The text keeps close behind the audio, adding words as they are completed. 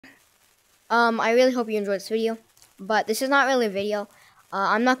I really hope you enjoyed this video, but this is not really a video.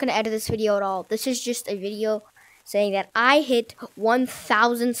 I'm not gonna edit this video at all. This is just a video saying that I hit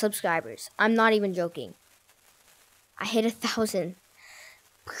 1,000 subscribers. I'm not even joking. I hit 1,000.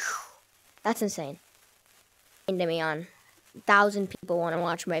 That's insane. To me on 1,000 people want to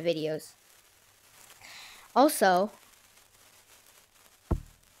watch my videos. Also,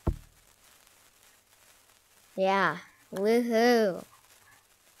 yeah, woohoo.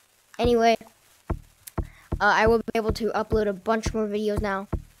 Anyway, I will be able to upload a bunch more videos now.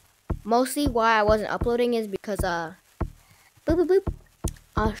 Mostly why I wasn't uploading is because boop boop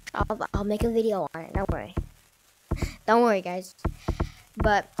boop. I'll make a video on it. Don't worry. Don't worry, guys.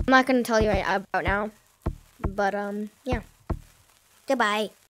 But I'm not gonna tell you right about now. But yeah. Goodbye.